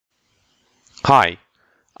Hi,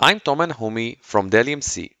 I'm Toman Homi from Dell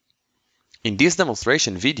EMC. In this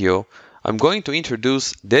demonstration video, I'm going to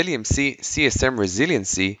introduce Dell EMC CSM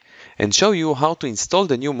Resiliency and show you how to install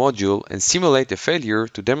the new module and simulate a failure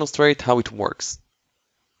to demonstrate how it works.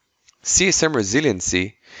 CSM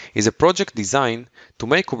Resiliency is a project designed to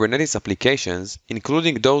make Kubernetes applications,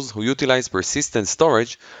 including those who utilize persistent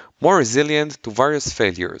storage, more resilient to various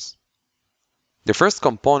failures. The first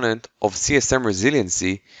component of CSM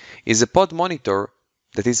Resiliency is a pod monitor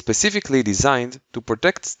that is specifically designed to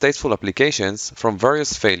protect stateful applications from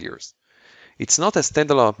various failures. It's not a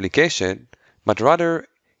standalone application, but rather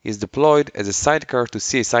is deployed as a sidecar to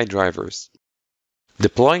CSI drivers.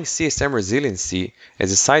 Deploying CSM Resiliency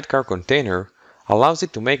as a sidecar container allows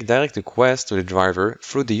it to make direct requests to the driver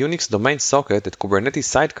through the Unix domain socket that Kubernetes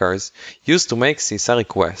sidecars use to make CSI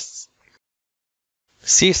requests.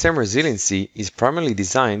 CSM Resiliency is primarily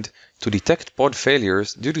designed to detect pod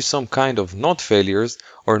failures due to some kind of node failures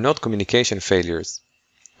or node communication failures.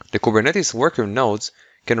 The Kubernetes worker nodes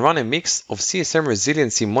can run a mix of CSM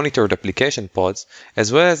Resiliency monitored application pods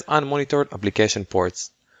as well as unmonitored application ports.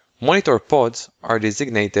 Monitor pods are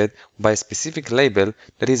designated by a specific label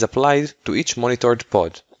that is applied to each monitored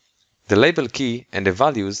pod. The label key and the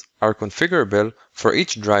values are configurable for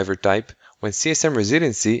each driver type when CSM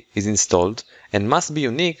Resiliency is installed and must be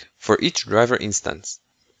unique for each driver instance.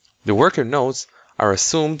 The worker nodes are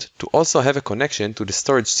assumed to also have a connection to the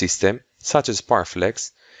storage system, such as PowerFlex.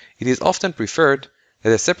 It is often preferred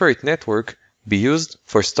that a separate network be used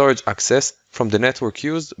for storage access from the network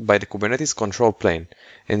used by the Kubernetes control plane,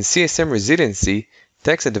 and CSM Resiliency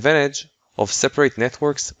takes advantage of separate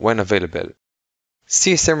networks when available.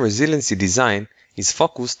 CSM Resiliency design is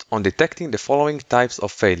focused on detecting the following types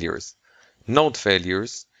of failures: node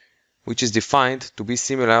failures, which is defined to be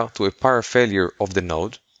similar to a power failure of the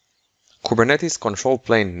node, Kubernetes control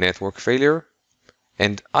plane network failure,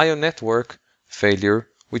 and IO network failure,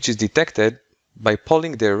 which is detected by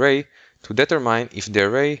polling the array to determine if the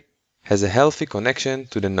array has a healthy connection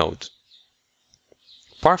to the node.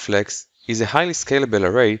 PowerFlex is a highly scalable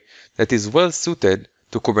array that is well suited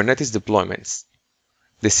to Kubernetes deployments.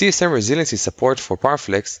 The CSM Resiliency support for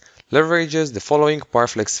PowerFlex leverages the following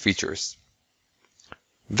PowerFlex features: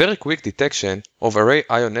 very quick detection of array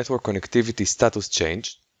IO network connectivity status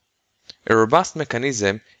change, a robust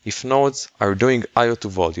mechanism if nodes are doing IO to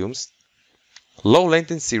volumes, low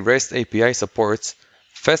latency REST API supports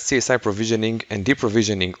fast CSI provisioning and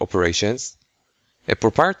deprovisioning operations, a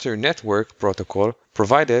proprietary network protocol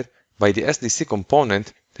provided by the SDC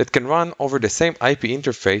component that can run over the same IP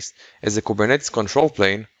interface as the Kubernetes control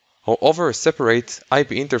plane or over a separate IP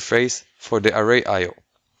interface for the array IO.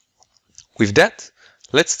 With that,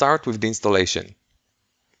 let's start with the installation.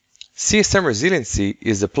 CSM Resiliency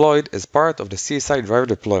is deployed as part of the CSI driver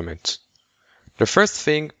deployment. The first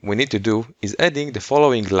thing we need to do is adding the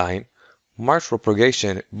following line, march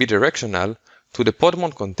propagation bidirectional, to the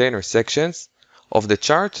podmon container sections of the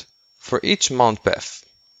chart for each mount path.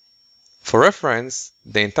 For reference,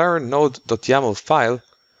 the entire node.yaml file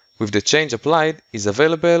with the change applied is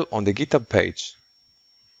available on the GitHub page.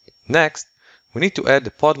 Next, we need to add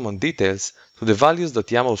the podmon details to the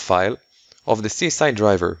values.yaml file of the CSI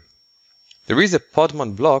driver. There is a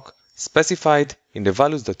podmon block specified in the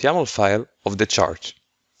values.yaml file of the chart.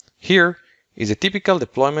 Here is a typical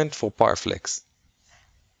deployment for PowerFlex.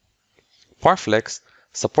 PowerFlex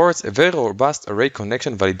supports a very robust array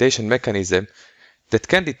connection validation mechanism that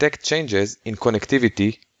can detect changes in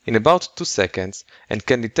connectivity in about 2 seconds and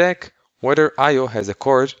can detect whether IO has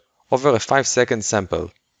occurred over a 5-second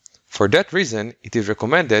sample. For that reason, it is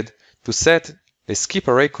recommended to set the skip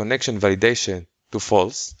array connection validation to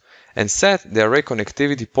false and set the array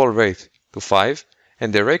connectivity poll rate to 5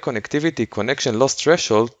 and the array connectivity connection loss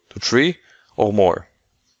threshold to 3 or more.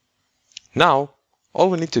 Now, all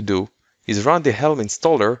we need to do is run the Helm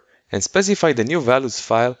installer and specify the new values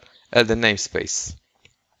file at the namespace.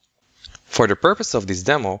 For the purpose of this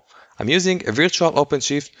demo, I'm using a virtual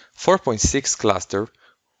OpenShift 4.6 cluster,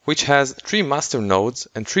 which has 3 master nodes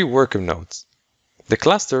and 3 worker nodes. The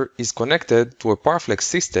cluster is connected to a PowerFlex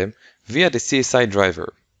system via the CSI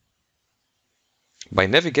driver. By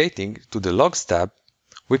navigating to the Logs tab,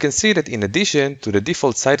 we can see that in addition to the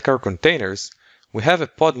default sidecar containers, we have a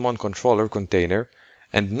podmon controller container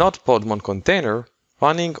and node podmon container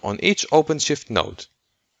running on each OpenShift node.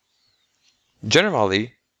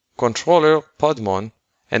 Generally, controller podmon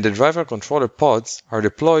and the driver controller pods are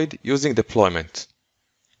deployed using deployment.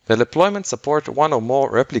 The deployment supports one or more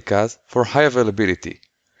replicas for high availability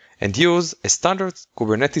and use a standard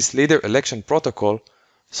Kubernetes leader election protocol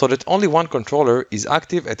so that only one controller is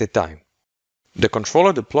active at a time. The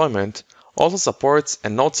controller deployment also supports a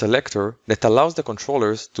node selector that allows the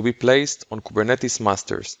controllers to be placed on Kubernetes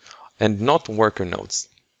masters and not worker nodes.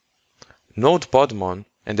 Node podmon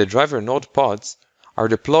and the driver node pods are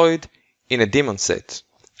deployed in a daemon set,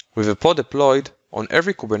 with a pod deployed on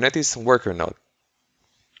every Kubernetes worker node.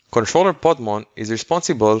 Controller podmon is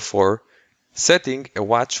responsible for setting a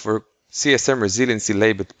watch for CSM Resiliency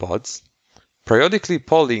labeled pods, periodically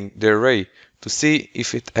polling the array to see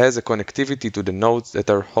if it has a connectivity to the nodes that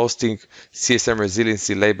are hosting CSM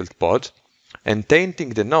Resiliency labeled pod, and tainting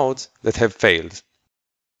the nodes that have failed.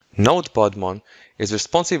 Node podmon is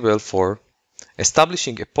responsible for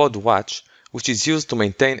establishing a pod watch, which is used to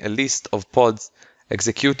maintain a list of pods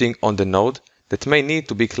executing on the node that may need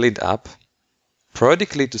to be cleaned up,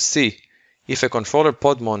 periodically to see if a controller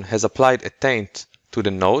podmon has applied a taint to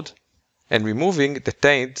the node, and removing the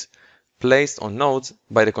taint placed on nodes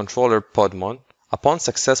by the controller podmon upon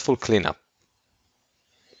successful cleanup.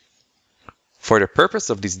 For the purpose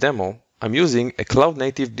of this demo, I'm using a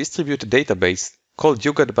cloud-native distributed database called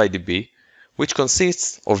UGAT-by-DB, which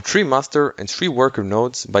consists of 3 master and 3 worker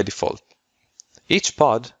nodes by default. Each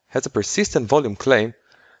pod has a persistent volume claim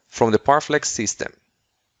from the PowerFlex system.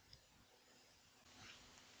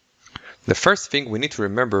 The first thing we need to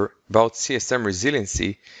remember about CSM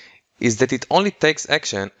Resiliency is that it only takes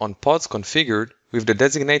action on pods configured with the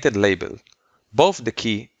designated label. Both the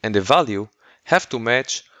key and the value have to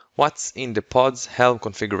match what's in the pod's Helm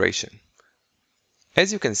configuration.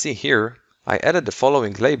 As you can see here, I added the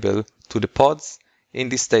following label to the pods in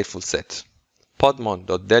this stateful set: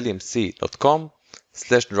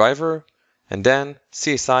 podmon.dellemc.com/driver and then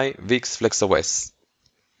CSI VX FlexOS.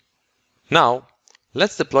 Now,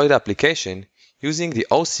 let's deploy the application using the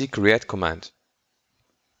OC create command.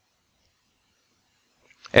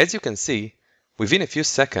 As you can see, within a few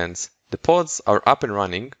seconds, the pods are up and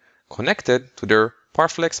running, connected to their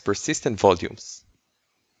PowerFlex persistent volumes.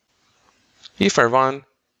 If I run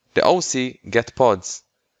the OC get pods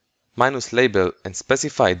 -label and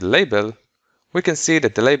specify the label, we can see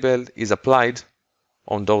that the label is applied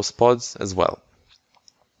on those pods as well.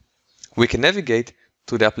 We can navigate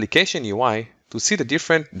to the application UI to see the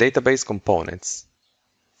different database components.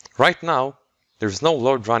 Right now, there's no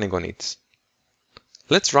load running on it.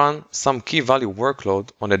 Let's run some key value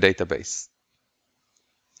workload on the database.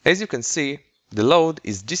 As you can see, the load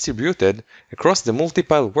is distributed across the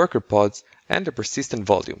multiple worker pods and the persistent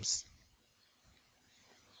volumes.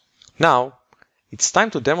 Now, it's time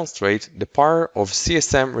to demonstrate the power of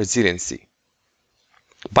CSM Resiliency.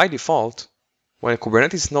 By default, when a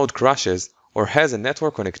Kubernetes node crashes or has a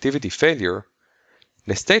network connectivity failure,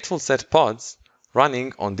 the stateful set pods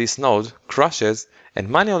running on this node crashes and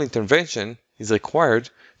manual intervention is required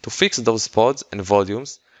to fix those pods and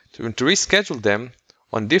volumes to reschedule them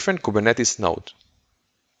on different Kubernetes node.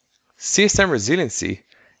 CSM Resiliency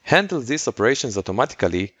handles these operations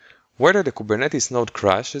automatically whether the Kubernetes node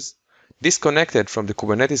crashes, disconnected from the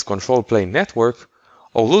Kubernetes control plane network,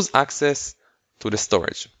 or lose access to the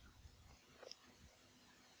storage.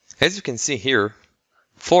 As you can see here,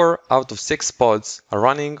 4 out of 6 pods are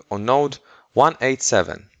running on node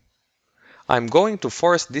 187. I'm going to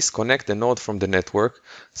force disconnect the node from the network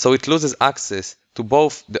so it loses access to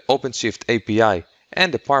both the OpenShift API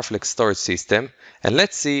and the PowerFlex storage system, and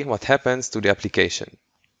let's see what happens to the application.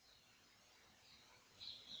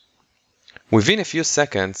 Within a few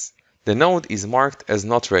seconds, the node is marked as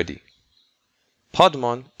not ready.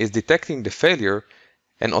 Podmon is detecting the failure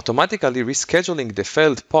and automatically rescheduling the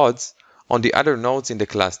failed pods on the other nodes in the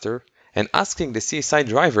cluster and asking the CSI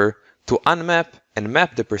driver to unmap and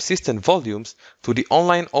map the persistent volumes to the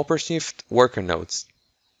online OpenShift worker nodes.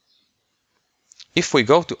 If we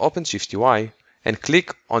go to OpenShift UI and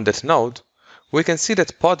click on that node, we can see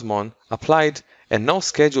that Podmon applied a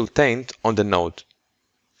no-schedule taint on the node.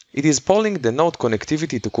 It is polling the node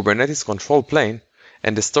connectivity to Kubernetes control plane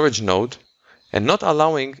and the storage node, and not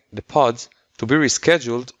allowing the pods to be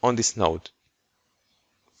rescheduled on this node.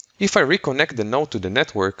 If I reconnect the node to the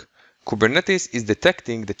network, Kubernetes is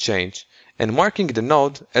detecting the change and marking the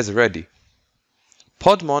node as ready.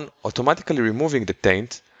 Podmon automatically removing the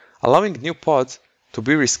taint, allowing new pods to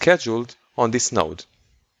be rescheduled on this node.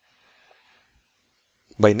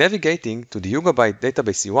 By navigating to the Yugabyte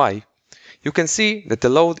database UI, you can see that the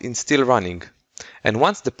load is still running, and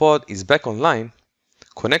once the pod is back online,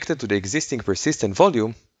 connected to the existing persistent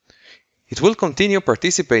volume, it will continue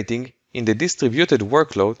participating in the distributed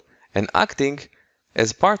workload and acting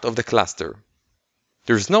as part of the cluster.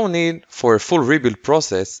 There is no need for a full rebuild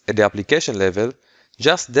process at the application level,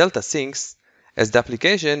 just delta syncs, as the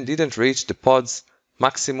application didn't reach the pod's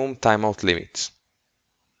maximum timeout limit.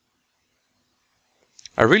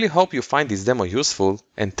 I really hope you find this demo useful,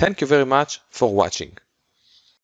 and thank you very much for watching.